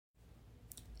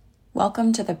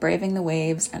Welcome to the Braving the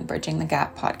Waves and Bridging the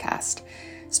Gap podcast,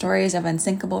 stories of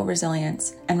unsinkable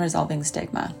resilience and resolving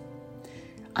stigma.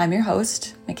 I'm your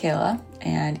host, Michaela,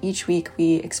 and each week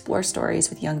we explore stories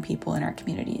with young people in our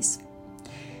communities.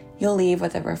 You'll leave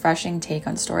with a refreshing take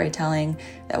on storytelling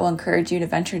that will encourage you to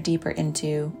venture deeper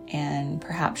into and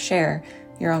perhaps share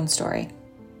your own story.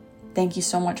 Thank you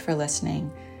so much for listening.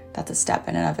 That's a step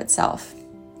in and of itself,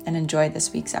 and enjoy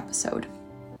this week's episode.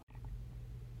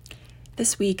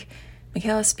 This week,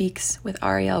 Michaela speaks with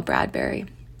Arielle Bradbury,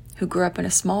 who grew up in a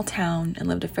small town and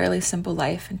lived a fairly simple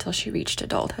life until she reached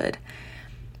adulthood.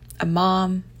 A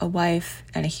mom, a wife,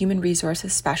 and a human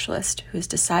resources specialist who has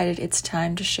decided it's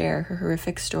time to share her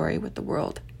horrific story with the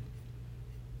world.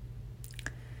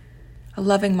 A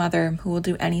loving mother who will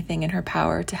do anything in her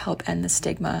power to help end the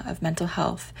stigma of mental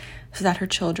health so that her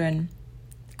children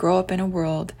grow up in a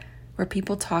world where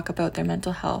people talk about their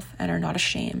mental health and are not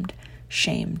ashamed,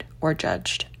 shamed, or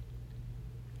judged.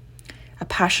 A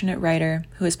passionate writer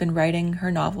who has been writing her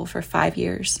novel for 5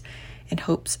 years in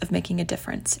hopes of making a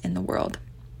difference in the world.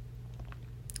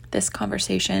 This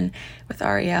conversation with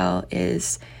Arielle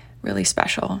is really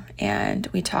special, and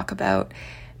we talk about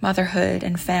motherhood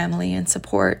and family and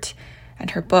support and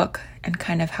her book and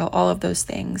kind of how all of those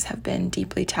things have been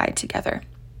deeply tied together.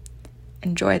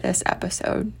 Enjoy this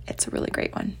episode. It's a really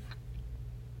great one.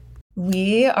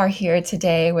 We are here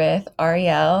today with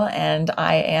Arielle, and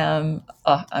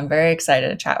I'm very excited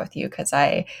to chat with you because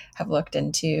I have looked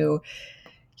into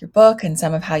your book and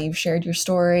some of how you've shared your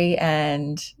story,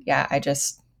 and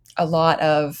a lot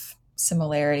of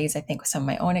similarities, I think, with some of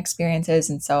my own experiences,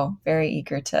 and so very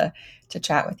eager to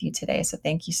chat with you today. So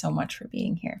thank you so much for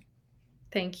being here.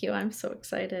 Thank you. I'm so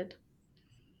excited.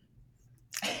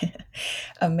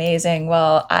 Amazing.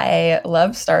 Well, I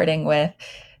love starting with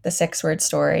the 6-word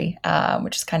story,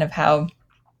 which is kind of how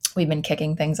we've been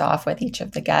kicking things off with each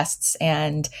of the guests.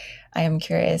 And I am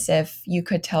curious if you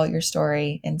could tell your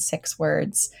story in 6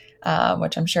 words,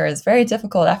 which I'm sure is very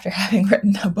difficult after having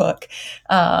written a book.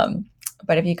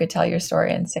 But if you could tell your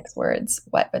story in 6 words,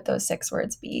 what would those 6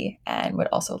 words be? And would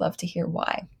also love to hear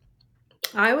why.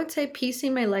 I would say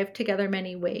piecing my life together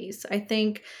many ways. I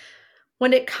think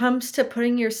when it comes to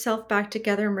putting yourself back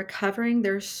together and recovering,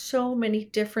 there's so many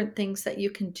different things that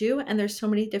you can do, and there's so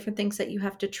many different things that you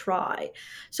have to try.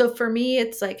 So for me,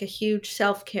 it's like a huge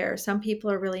self-care. Some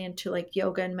people are really into like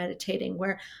yoga and meditating,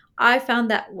 where I found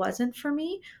that wasn't for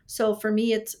me. So for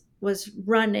me, it was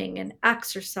running and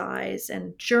exercise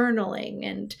and journaling.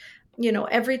 And,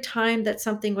 every time that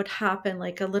something would happen,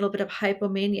 like a little bit of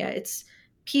hypomania, it's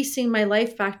piecing my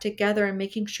life back together and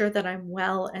making sure that I'm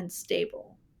well and stable.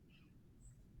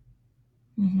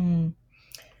 Mm-hmm.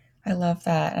 I love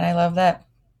that. And I love that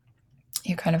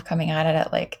you're kind of coming at it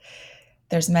at like,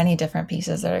 there's many different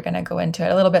pieces that are going to go into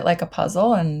it, a little bit like a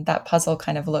puzzle. And that puzzle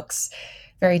kind of looks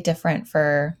very different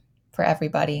for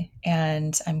everybody.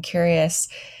 And I'm curious,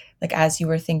 like, as you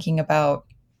were thinking about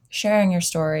sharing your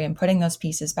story and putting those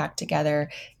pieces back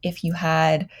together, if you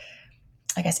had,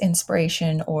 I guess,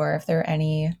 inspiration, or if there are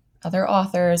any other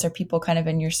authors or people kind of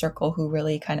in your circle who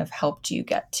really kind of helped you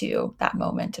get to that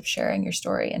moment of sharing your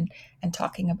story and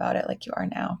talking about it like you are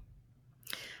now.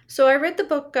 So I read the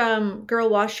book Girl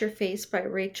Wash Your Face by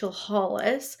Rachel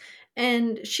Hollis,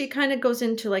 and she kind of goes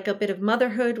into like a bit of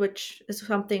motherhood, which is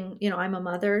something, I'm a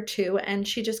mother too, and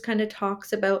she just kind of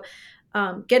talks about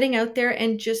getting out there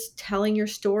and just telling your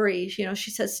stories.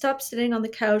 She says, stop sitting on the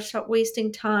couch, stop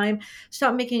wasting time,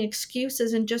 stop making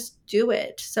excuses, and just do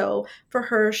it. So for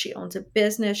her, she owns a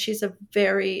business. She's a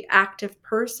very active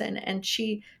person, and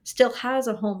she still has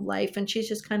a home life. And she's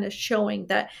just kind of showing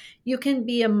that you can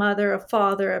be a mother, a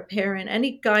father, a parent,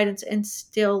 any guidance, and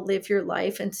still live your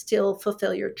life and still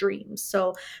fulfill your dreams.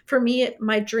 So for me,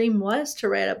 my dream was to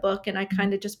write a book, and I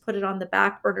kind of just put it on the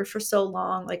back burner for so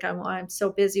long. Like I'm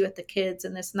so busy with the kids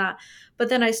and this and that. But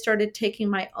then I started taking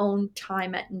my own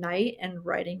time at night and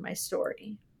writing my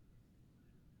story.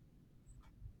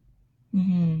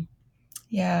 Mm-hmm.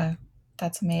 Yeah,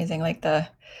 that's amazing.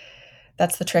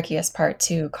 That's the trickiest part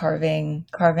too, carving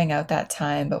out that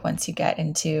time. But once you get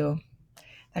into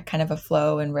that kind of a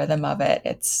flow and rhythm of it,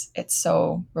 it's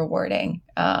so rewarding.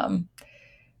 And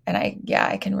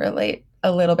I can relate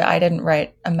a little bit. I didn't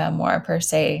write a memoir per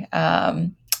se,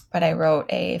 but I wrote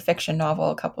a fiction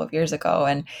novel a couple of years ago,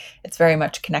 and it's very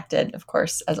much connected, of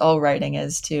course, as all writing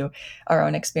is, to our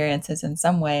own experiences in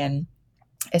some way. And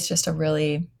it's just a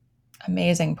really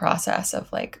amazing process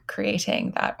of like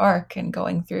creating that arc and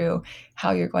going through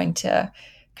how you're going to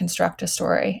construct a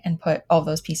story and put all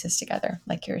those pieces together,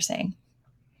 like you were saying.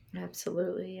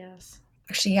 Absolutely, yes.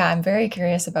 Actually, yeah, I'm very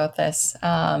curious about this.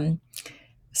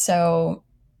 So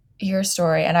your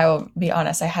story, and I will be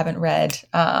honest, I haven't read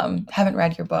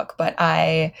your book, but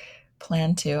I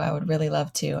plan to. I would really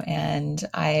love to, and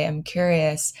I am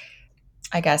curious.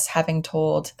 I guess having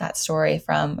told that story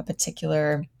from a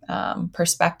particular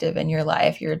perspective in your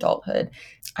life, your adulthood,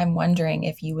 I'm wondering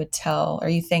if you would tell, or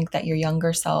you think that your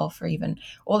younger self, or even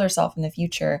older self in the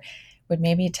future, would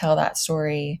maybe tell that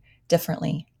story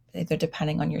differently, either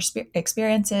depending on your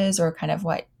experiences or kind of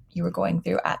what you were going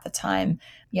through at the time.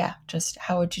 Yeah, just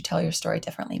how would you tell your story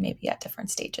differently, maybe at different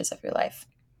stages of your life?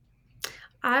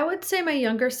 I would say my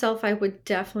younger self, I would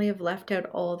definitely have left out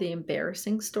all the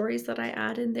embarrassing stories that I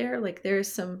add in there. Like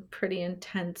there's some pretty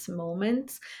intense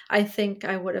moments. I think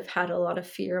I would have had a lot of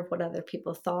fear of what other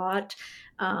people thought.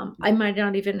 I might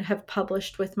not even have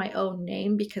published with my own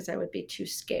name because I would be too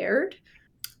scared.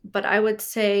 But I would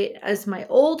say, as my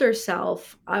older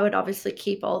self, I would obviously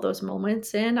keep all those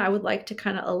moments in. I would like to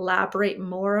kind of elaborate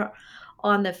more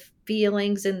on the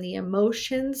feelings and the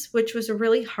emotions, which was a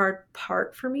really hard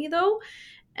part for me, though.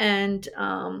 And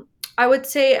I would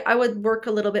say I would work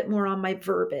a little bit more on my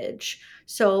verbiage.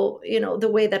 So,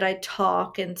 the way that I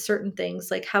talk and certain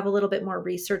things, like have a little bit more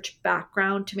research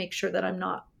background to make sure that I'm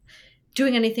not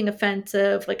doing anything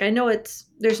offensive. Like I know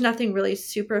there's nothing really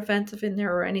super offensive in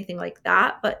there or anything like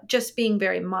that, but just being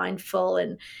very mindful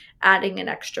and adding in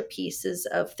extra pieces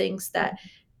of things that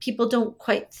people don't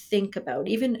quite think about,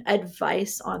 even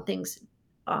advice on things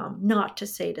not to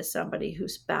say to somebody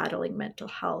who's battling mental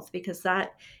health, because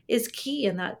that is key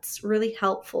and that's really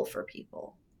helpful for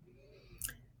people.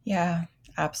 Yeah,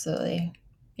 absolutely.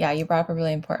 Yeah, you brought up a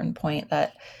really important point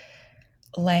that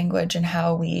language and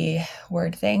how we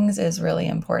word things is really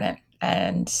important.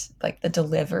 And like the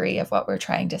delivery of what we're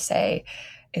trying to say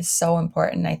is so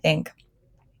important. I think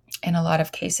in a lot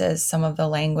of cases, some of the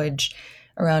language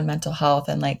around mental health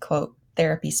and like quote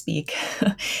therapy speak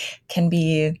can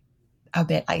be a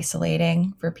bit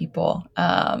isolating for people,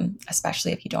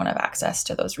 especially if you don't have access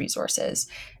to those resources.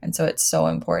 And so it's so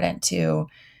important to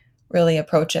really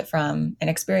approach it from an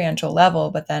experiential level,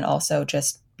 but then also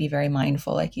just be very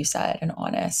mindful, like you said, and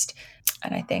honest.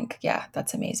 And I think, yeah,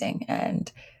 that's amazing.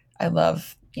 And I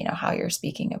love, how you're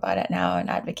speaking about it now and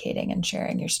advocating and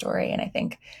sharing your story. And I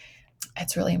think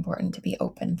it's really important to be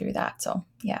open through that. So,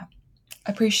 yeah,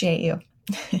 appreciate you.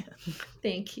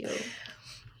 Thank you.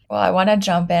 Well, I want to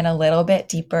jump in a little bit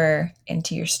deeper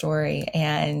into your story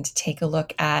and take a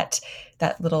look at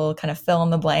that little kind of fill in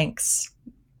the blanks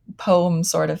poem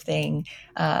sort of thing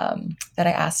that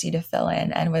I asked you to fill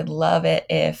in, and would love it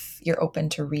if you're open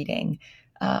to reading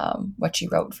what you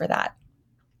wrote for that.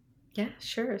 Yeah,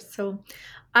 sure. So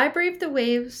I braved the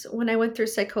waves when I went through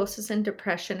psychosis and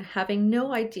depression, having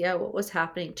no idea what was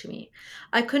happening to me.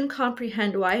 I couldn't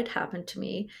comprehend why it happened to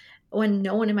me when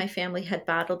no one in my family had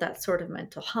battled that sort of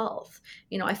mental health.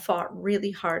 I fought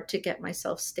really hard to get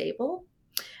myself stable.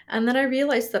 And then I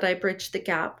realized that I bridged the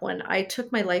gap when I took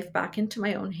my life back into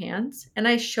my own hands and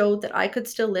I showed that I could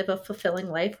still live a fulfilling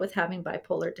life with having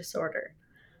bipolar disorder.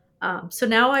 So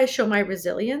now I show my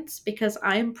resilience because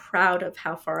I am proud of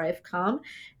how far I've come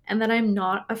and that I'm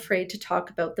not afraid to talk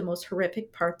about the most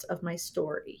horrific parts of my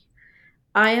story.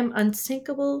 I am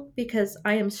unsinkable because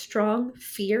I am strong,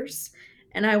 fierce,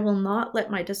 and I will not let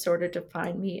my disorder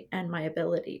define me and my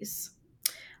abilities.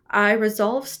 I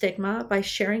resolve stigma by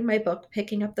sharing my book,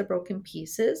 Picking Up the Broken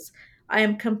Pieces. I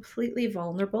am completely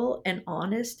vulnerable and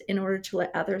honest in order to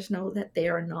let others know that they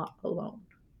are not alone.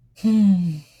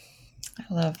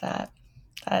 I love that.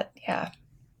 Yeah,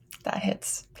 that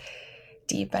hits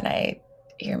deep. And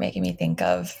you're making me think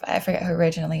of, I forget who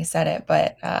originally said it,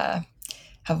 but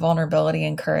how vulnerability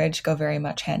and courage go very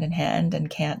much hand in hand and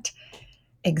can't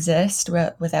exist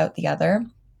without the other.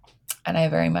 And I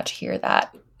very much hear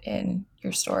that in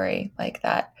your story, like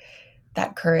that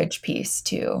courage piece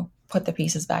to put the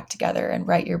pieces back together and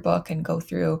write your book and go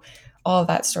through all of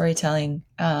that storytelling.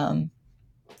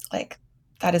 Like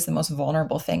that is the most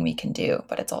vulnerable thing we can do,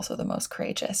 but it's also the most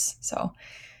courageous. So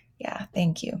yeah,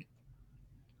 thank you.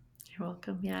 You're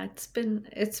welcome. Yeah, it's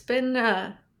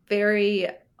been very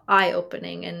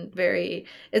eye-opening and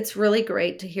it's really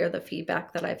great to hear the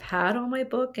feedback that I've had on my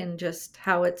book and just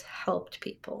how it's helped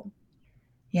people.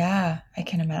 Yeah, I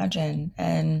can imagine.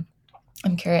 And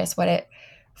I'm curious what it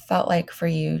felt like for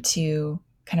you to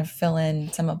kind of fill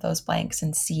in some of those blanks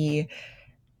and see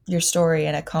your story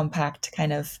in a compact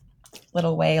kind of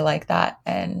little way like that.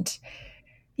 And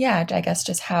yeah, I guess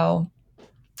just how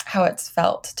it's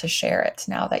felt to share it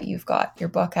now that you've got your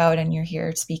book out and you're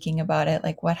here speaking about it.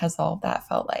 Like what has all of that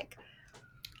felt like?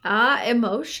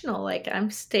 Emotional, like I'm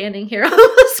standing here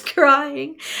almost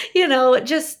crying,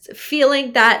 just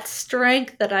feeling that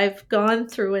strength that I've gone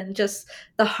through and just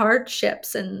the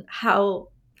hardships and how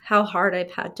hard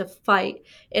I've had to fight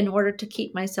in order to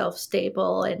keep myself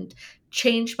stable and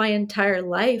change my entire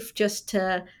life just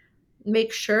to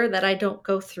make sure that I don't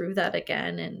go through that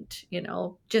again and,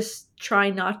 just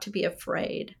try not to be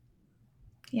afraid.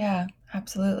 Yeah,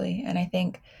 absolutely. And I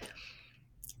think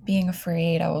being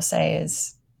afraid, I will say,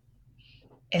 is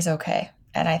okay.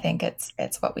 And I think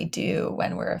it's what we do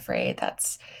when we're afraid.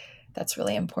 That's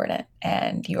really important.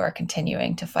 And you are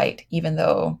continuing to fight, even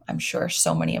though I'm sure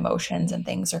so many emotions and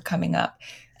things are coming up.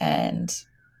 And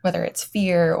whether it's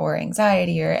fear or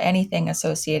anxiety or anything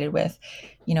associated with,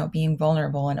 being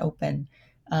vulnerable and open,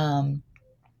 um,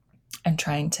 and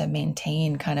trying to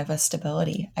maintain kind of a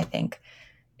stability, I think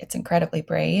it's incredibly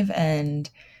brave and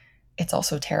it's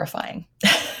also terrifying.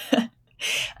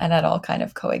 And that all kind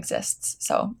of coexists.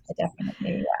 So I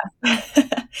definitely, yeah.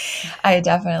 I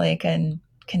definitely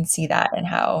can see that and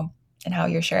how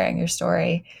you're sharing your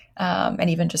story, and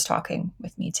even just talking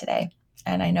with me today.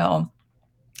 And I know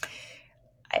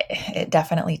it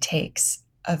definitely takes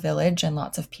a village and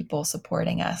lots of people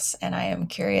supporting us. And I am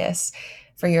curious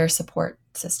for your support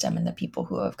system and the people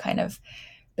who have kind of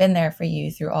been there for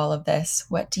you through all of this.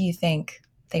 What do you think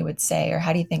they would say, or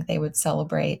how do you think they would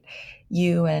celebrate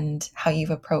you and how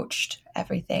you've approached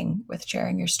everything with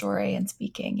sharing your story and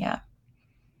speaking? Yeah.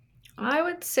 I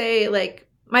would say, like,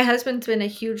 my husband's been a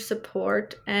huge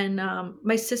support, and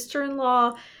my sister in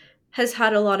law has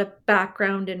had a lot of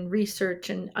background in research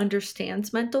and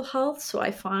understands mental health. So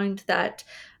I find that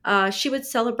she would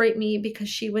celebrate me because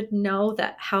she would know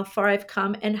that how far I've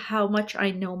come and how much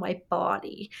I know my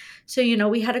body. So,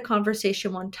 we had a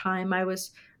conversation one time. I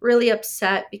was really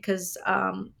upset because,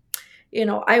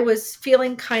 I was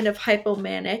feeling kind of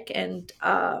hypomanic and,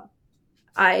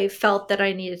 I felt that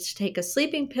I needed to take a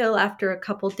sleeping pill after a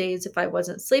couple days if I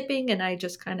wasn't sleeping. And I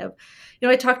just kind of,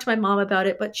 I talked to my mom about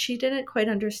it, but she didn't quite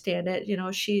understand it.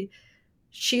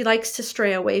 She likes to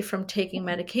stray away from taking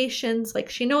medications. Like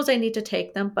she knows I need to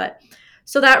take them, but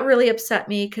so that really upset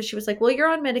me because she was like, "Well, you're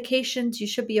on medications. You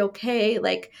should be okay.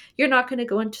 Like you're not going to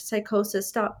go into psychosis.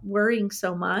 Stop worrying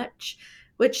so much,"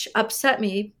 which upset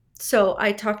me. So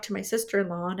I talked to my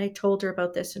sister-in-law and I told her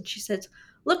about this and she said,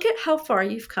 "Look at how far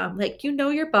you've come. Like you know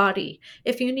your body.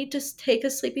 If you need to take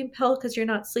a sleeping pill because you're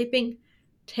not sleeping,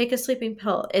 take a sleeping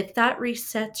pill. If that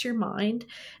resets your mind."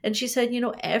 And she said,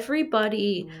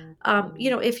 everybody,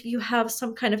 if you have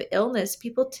some kind of illness,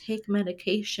 people take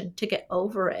medication to get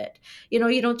over it. You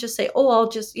don't just say, "Oh, I'll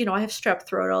just, I have strep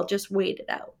throat, I'll just wait it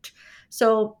out."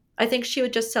 So I think she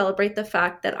would just celebrate the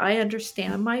fact that I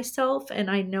understand myself and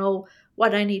I know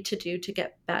what I need to do to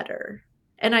get better.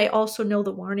 And I also know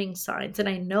the warning signs and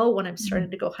I know when I'm Mhm.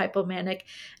 starting to go hypomanic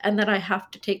and that I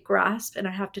have to take grasp and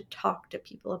I have to talk to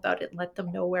people about it and let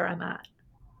them know where I'm at.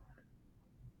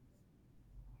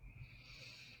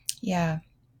 Yeah.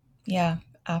 Yeah,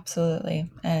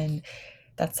 absolutely. And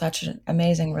that's such an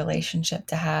amazing relationship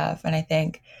to have. And I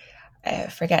think, I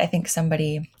forget, I think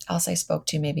somebody else I spoke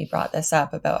to maybe brought this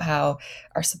up about how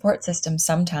our support system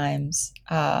sometimes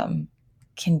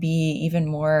can be even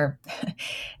more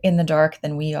in the dark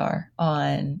than we are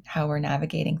on how we're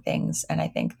navigating things. And I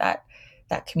think that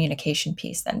that communication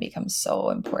piece then becomes so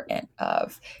important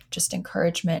of just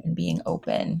encouragement and being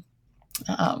open,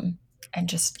 um, and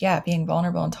just, yeah, being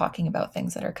vulnerable and talking about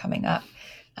things that are coming up,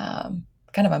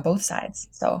 kind of on both sides.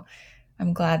 So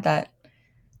I'm glad that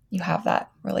you have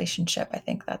that relationship. I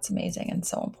think that's amazing and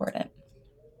so important.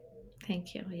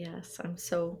 Thank you. Yes, I'm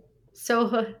so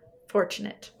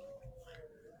fortunate.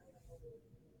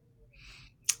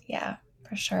 Yeah,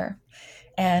 for sure.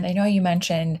 And I know you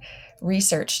mentioned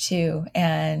research too,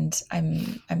 and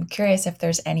I'm curious if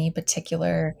there's any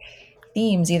particular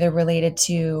themes either related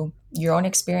to your own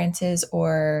experiences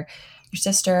or your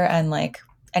sister, and like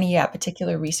any, yeah,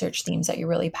 particular research themes that you're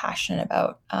really passionate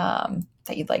about,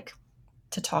 that you'd like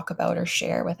to talk about or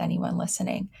share with anyone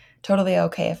listening. Totally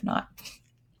okay if not.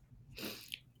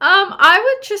 I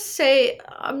would just say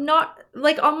I'm not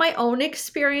like on my own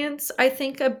experience. I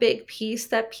think a big piece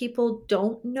that people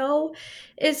don't know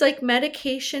is like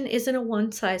medication isn't a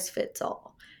one size fits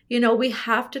all. We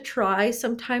have to try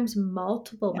sometimes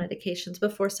multiple Yeah. medications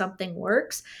before something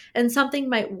works, and something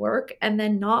might work and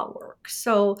then not work.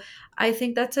 So I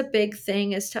think that's a big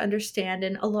thing is to understand.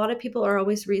 And a lot of people are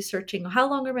always researching how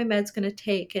long are my meds going to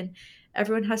take, and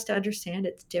everyone has to understand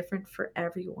it's different for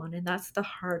everyone. And that's the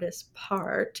hardest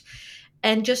part.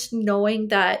 And just knowing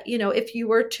that, if you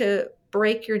were to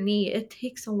break your knee, it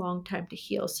takes a long time to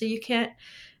heal. So you can't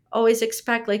always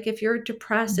expect, like, if you're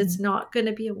depressed, Mm-hmm. it's not going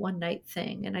to be a one night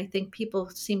thing. And I think people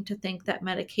seem to think that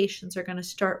medications are going to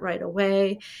start right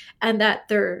away and that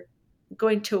they're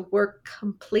going to work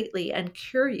completely and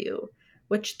cure you,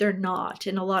 which they're not.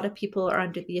 And a lot of people are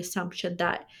under the assumption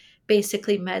that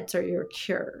basically meds are your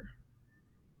cure,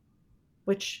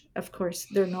 which of course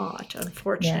they're not, Yeah.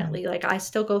 unfortunately. Like, I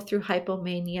still go through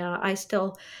hypomania. I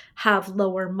still have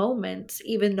lower moments,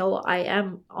 even though I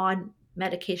am on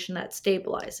medication that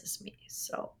stabilizes me.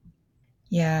 So,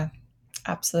 Yeah,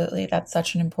 absolutely. That's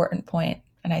such an important point.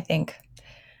 And I think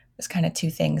there's kind of two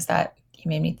things that you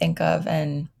made me think of.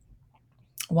 And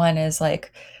one is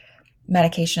like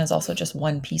medication is also just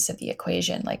one piece of the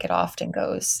equation. Like it often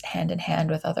goes hand in hand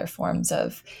with other forms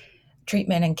of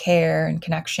treatment and care and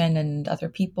connection and other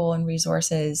people and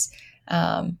resources.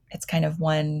 It's kind of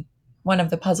one of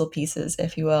the puzzle pieces,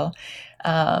 if you will.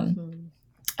 Um, mhm.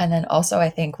 and then also, I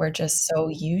think we're just so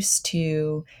used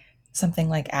to something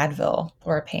like Advil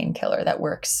or a painkiller that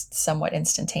works somewhat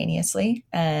instantaneously,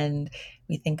 and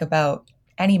we think about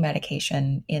any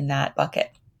medication in that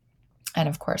bucket. And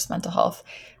of course, mental health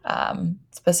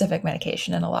specific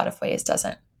medication in a lot of ways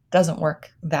doesn't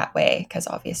work that way because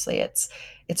obviously it's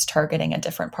targeting a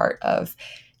different part of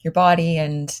your body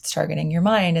and it's targeting your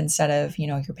mind instead of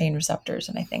your pain receptors.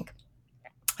 And I think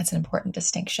it's an important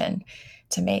distinction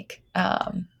to make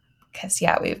because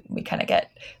yeah, we kind of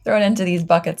get thrown into these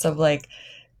buckets of like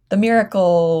the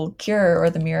miracle cure or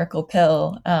the miracle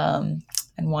pill,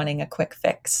 and wanting a quick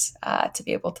fix to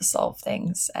be able to solve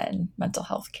things. And mental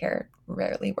health care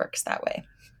rarely works that way.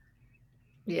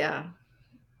 Yeah,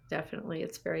 definitely.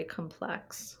 It's very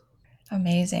complex.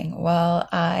 Amazing. Well,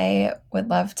 I would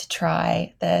love to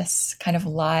try this kind of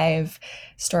live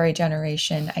story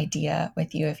generation idea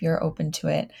with you if you're open to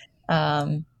it.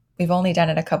 We've only done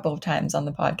it a couple of times on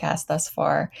the podcast thus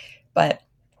far, but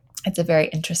it's a very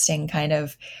interesting kind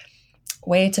of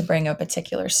way to bring a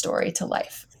particular story to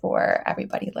life for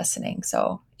everybody listening.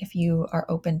 So if you are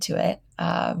open to it,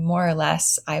 more or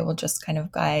less, I will just kind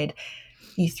of guide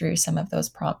you through some of those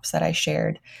prompts that I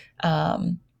shared.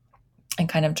 And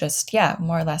kind of just, yeah,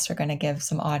 more or less, we're going to give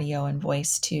some audio and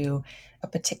voice to a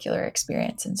particular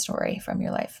experience and story from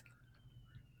your life.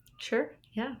 Sure.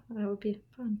 Yeah, that would be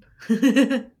fun.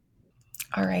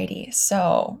 Alrighty.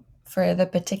 So for the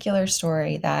particular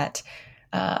story that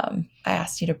I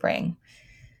asked you to bring,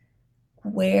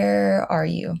 where are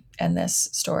you in this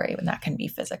story? And that can be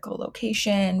physical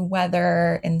location,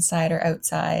 weather, inside or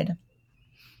outside.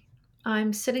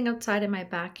 I'm sitting outside in my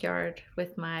backyard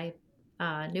with my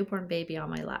newborn baby on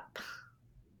my lap.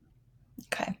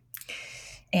 Okay.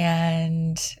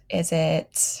 And is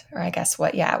it, or I guess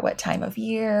what time of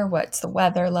year? What's the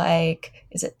weather like?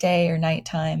 Is it day or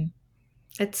nighttime?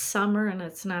 It's summer and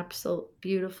it's an absolute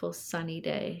beautiful sunny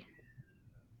day.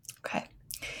 Okay.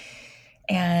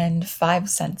 And five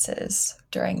senses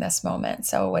during this moment.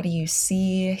 So, what do you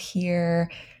see, hear,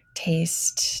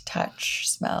 taste, touch,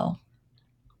 smell?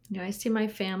 I see my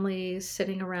family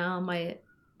sitting around, my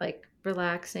like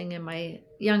relaxing, and my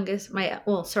youngest, my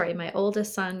well, sorry, my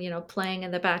oldest son, playing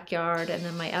in the backyard, and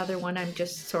then my other one,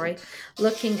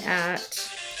 looking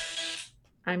at.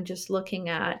 I'm just looking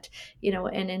at,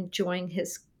 and enjoying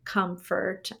his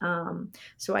comfort.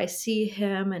 So I see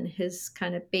him and his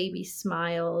kind of baby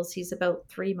smiles. He's about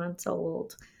 3 months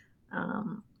old.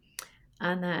 Um,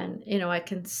 and then, I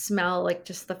can smell like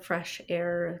just the fresh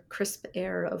air, crisp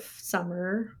air of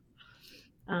summer.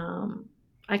 Um,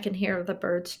 I can hear the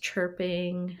birds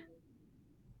chirping.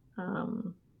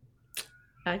 Um,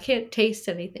 I can't taste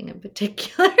anything in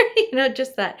particular,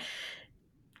 just that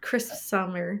crisp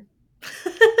summer.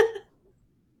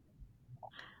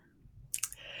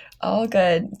 All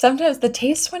good. Sometimes the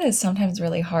taste one is sometimes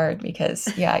really hard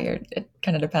because, yeah, it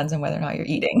kind of depends on whether or not you're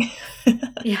eating.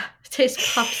 Yeah, taste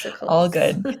All popsicles.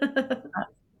 good.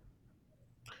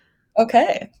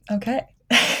 Okay. Okay.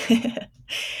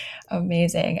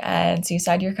 Amazing. And so you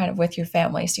said you're kind of with your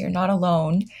family, so you're not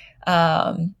alone.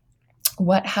 Um,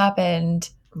 what happened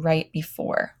right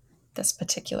before this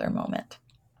particular moment?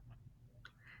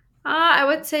 I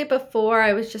would say before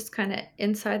I was just kind of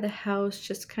inside the house,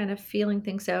 just kind of feeling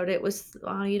things out. It was,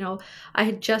 I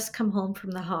had just come home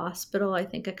from the hospital, I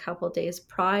think a couple days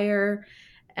prior,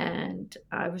 and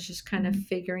I was just kind of Mhm.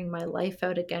 figuring my life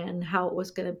out again, how it was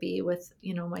going to be with,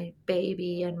 my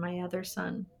baby and my other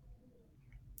son.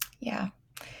 Yeah.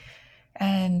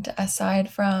 And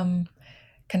aside from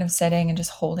kind of sitting and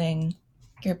just holding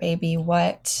your baby,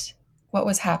 what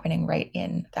was happening right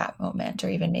in that moment, or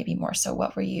even maybe more so,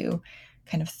 what were you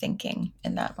kind of thinking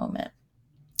in that moment?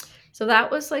 So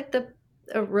that was like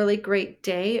a really great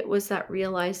day. It was that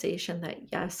realization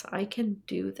that, yes, I can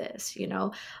do this.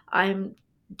 I'm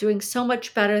doing so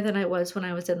much better than I was when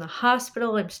I was in the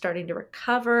hospital. I'm starting to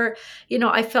recover.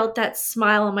 I felt that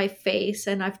smile on my face,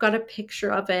 and I've got a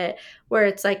picture of it where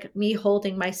it's like me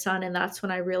holding my son. And that's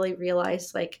when I really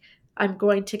realized, like, I'm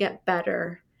going to get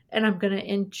better and I'm going to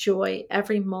enjoy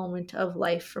every moment of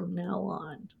life from now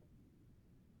on.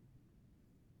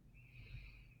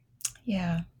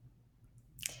 Yeah.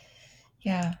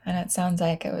 Yeah. And it sounds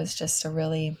like it was just a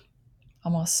really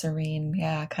almost serene,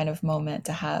 yeah, kind of moment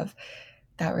to have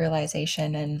that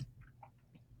realization. And,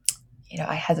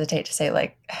 I hesitate to say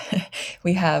like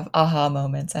we have aha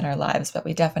moments in our lives, but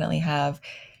we definitely have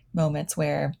moments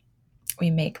where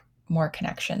we make more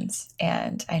connections.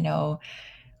 And I know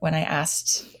when I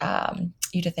asked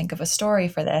you to think of a story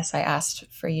for this, I asked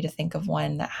for you to think of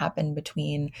one that happened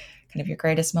between kind of your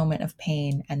greatest moment of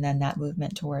pain and then that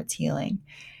movement towards healing.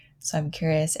 So I'm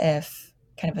curious if,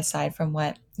 kind of aside from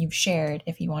what you've shared,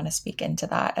 if you want to speak into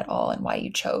that at all and why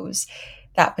you chose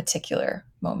that particular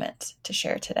moment to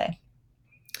share today.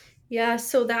 Yeah,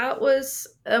 so that was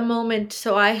a moment.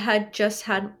 So I had just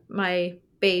had my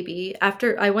baby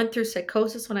after I went through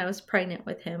psychosis when I was pregnant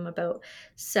with him, about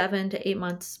 7 to 8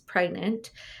 months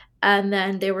pregnant. And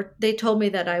then they told me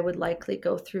that I would likely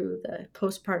go through the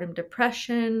postpartum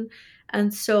depression.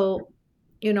 And so,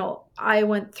 I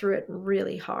went through it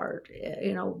really hard.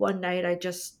 One night I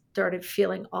just started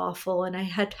feeling awful, and I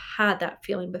had had that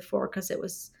feeling before because it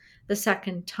was the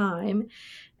second time.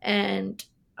 And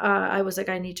I was like,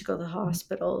 I need to go to the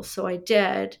hospital. So I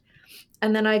did.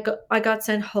 And then I got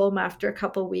sent home after a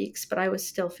couple weeks, but I was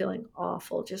still feeling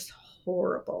awful, just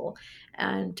horrible.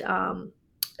 And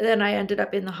then I ended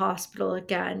up in the hospital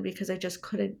again because I just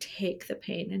couldn't take the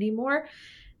pain anymore.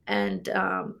 And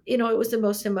it was the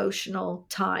most emotional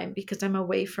time because I'm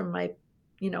away from my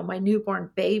newborn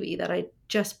baby that I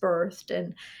just birthed.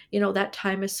 And that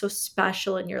time is so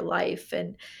special in your life.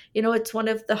 And it's one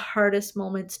of the hardest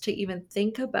moments to even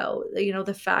think about,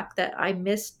 the fact that I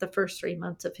missed the first 3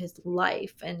 months of his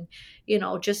life. And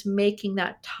just making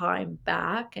that time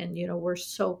back. And we're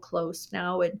so close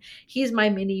now, and he's my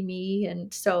mini me.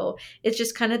 And so it's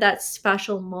just kind of that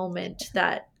special moment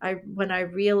that when I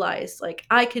realized, like,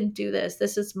 I can do this.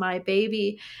 This is my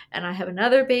baby, and I have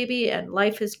another baby, and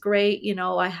life is great.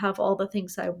 I have all the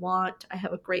things I want. I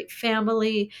have a great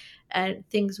family, and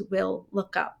things will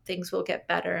look up. Things will get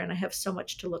better, and I have so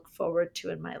much to look forward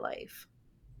to in my life.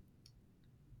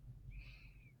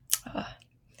 Oh,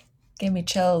 gave me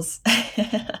chills.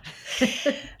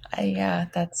 Yeah,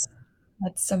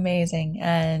 that's amazing.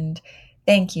 And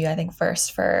thank you, I think,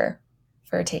 first for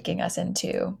taking us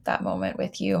into that moment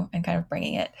with you and kind of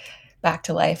bringing it back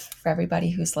to life for everybody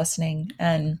who's listening.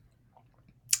 And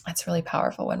it's really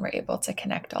powerful when we're able to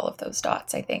connect all of those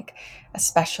dots, I think,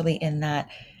 especially in that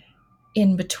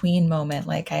in between moment.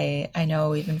 Like I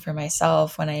know even for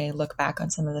myself, when I look back on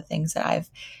some of the things that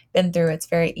I've been through, it's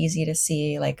very easy to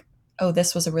see like, oh,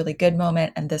 this was a really good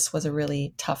moment and this was a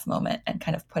really tough moment, and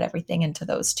kind of put everything into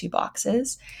those two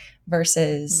boxes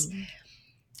versus Mhm.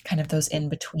 kind of those in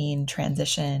between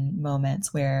transition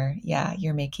moments where, yeah,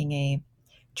 you're making a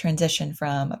transition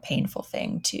from a painful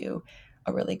thing to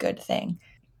a really good thing.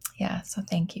 Yeah, so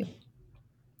thank you.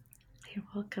 You're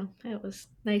welcome. It was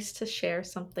nice to share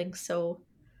something so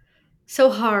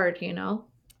hard.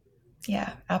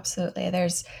 Yeah, absolutely.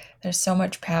 There's so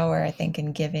much power, I think,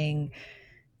 in giving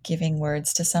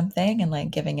words to something and like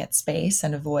giving it space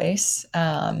and a voice,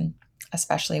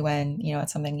 especially when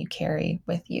it's something you carry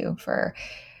with you for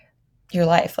your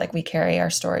life. Like we carry our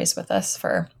stories with us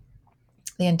for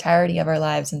the entirety of our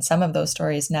lives, and some of those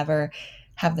stories never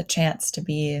have the chance to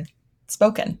be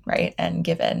spoken, right, and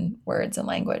given words and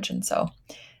language. And so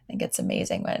I think it's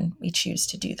amazing when we choose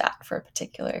to do that for a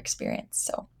particular experience.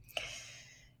 So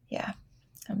yeah,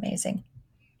 amazing.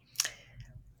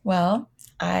 Well,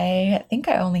 I think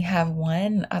I only have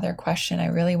one other question I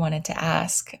really wanted to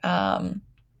ask.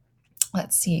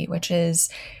 Let's see, which is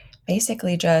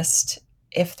basically just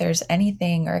if there's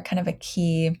anything or kind of a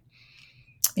key,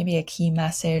 maybe a key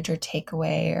message or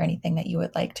takeaway or anything that you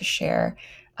would like to share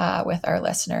with our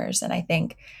listeners. And I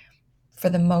think for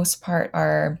the most part,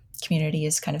 our community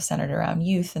is kind of centered around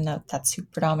youth, and that's who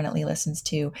predominantly listens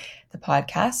to the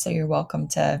podcast. So you're welcome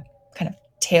to kind of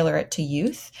tailor it to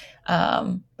youth.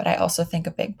 But I also think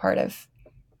a big part of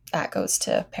that goes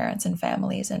to parents and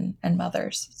families and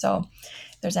mothers. So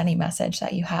if there's any message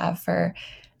that you have for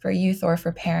youth or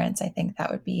for parents, I think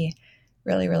that would be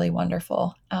really, really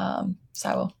wonderful. So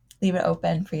I will leave it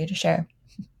open for you to share.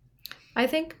 I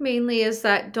think mainly is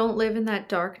that don't live in that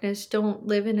darkness, don't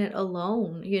live in it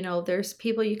alone. There's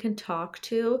people you can talk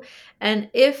to. And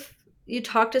if you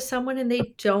talk to someone and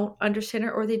they don't understand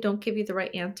it or they don't give you the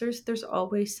right answers, there's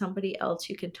always somebody else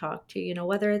you can talk to,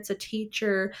 whether it's a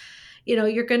teacher,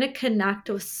 you're going to connect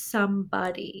with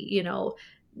somebody.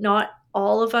 Not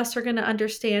all of us are going to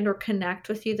understand or connect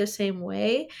with you the same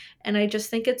way. And I just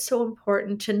think it's so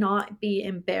important to not be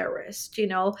embarrassed,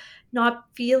 not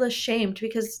feel ashamed,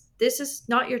 because this is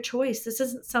not your choice. This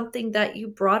isn't something that you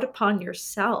brought upon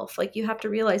yourself. Like, you have to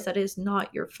realize that is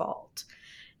not your fault.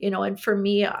 And for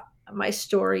me, my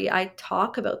story, I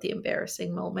talk about the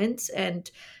embarrassing moments, and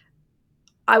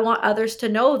I want others to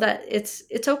know that it's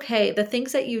okay. The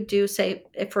things that you do, say,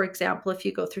 if, for example, if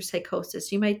you go through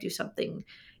psychosis, you might do something,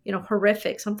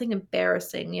 horrific, something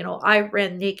embarrassing. I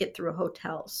ran naked through a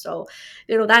hotel. So,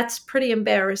 that's pretty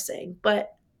embarrassing.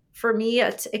 But for me,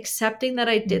 it's accepting that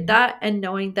I did Mm. that and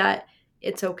knowing that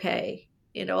it's okay.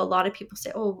 A lot of people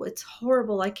say, "Oh, it's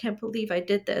horrible. I can't believe I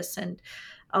did this and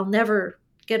I'll never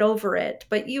get over it."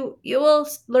 But you will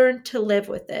learn to live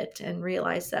with it and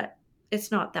realize that it's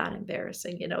not that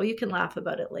embarrassing. You can laugh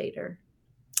about it later.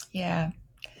 Yeah.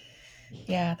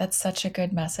 Yeah, that's such a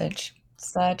good message.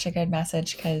 Such a good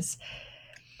message, because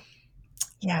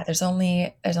yeah, there's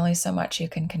only so much you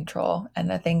can control, and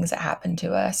the things that happen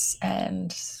to us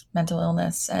and mental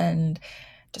illness and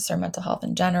just our mental health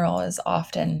in general is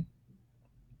often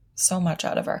so much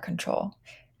out of our control.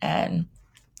 And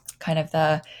kind of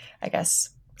the, I guess,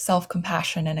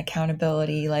 self-compassion and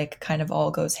accountability like kind of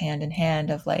all goes hand in hand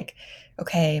of like,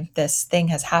 okay, this thing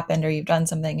has happened or you've done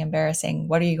something embarrassing.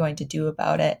 What are you going to do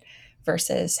about it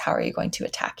versus how are you going to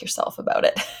attack yourself about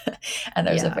it? And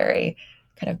there's a Yeah. very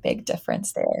kind of big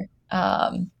difference there,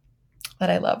 that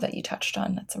I love that you touched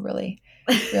on. That's a really,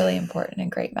 really important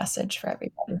and great message for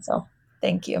everybody. So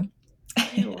thank you.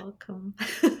 You're welcome.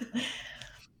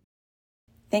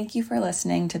 Thank you for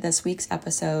listening to this week's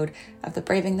episode of the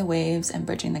Braving the Waves and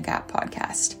Bridging the Gap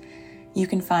podcast. You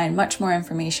can find much more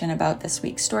information about this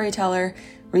week's storyteller,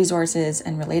 resources,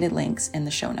 and related links in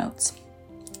the show notes.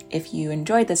 If you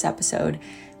enjoyed this episode,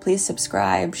 please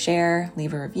subscribe, share,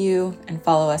 leave a review, and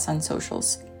follow us on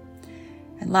socials.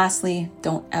 And lastly,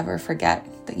 don't ever forget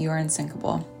that you are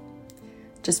unsinkable.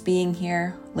 Just being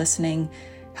here, listening,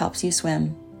 helps you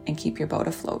swim and keep your boat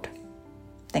afloat.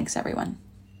 Thanks, everyone.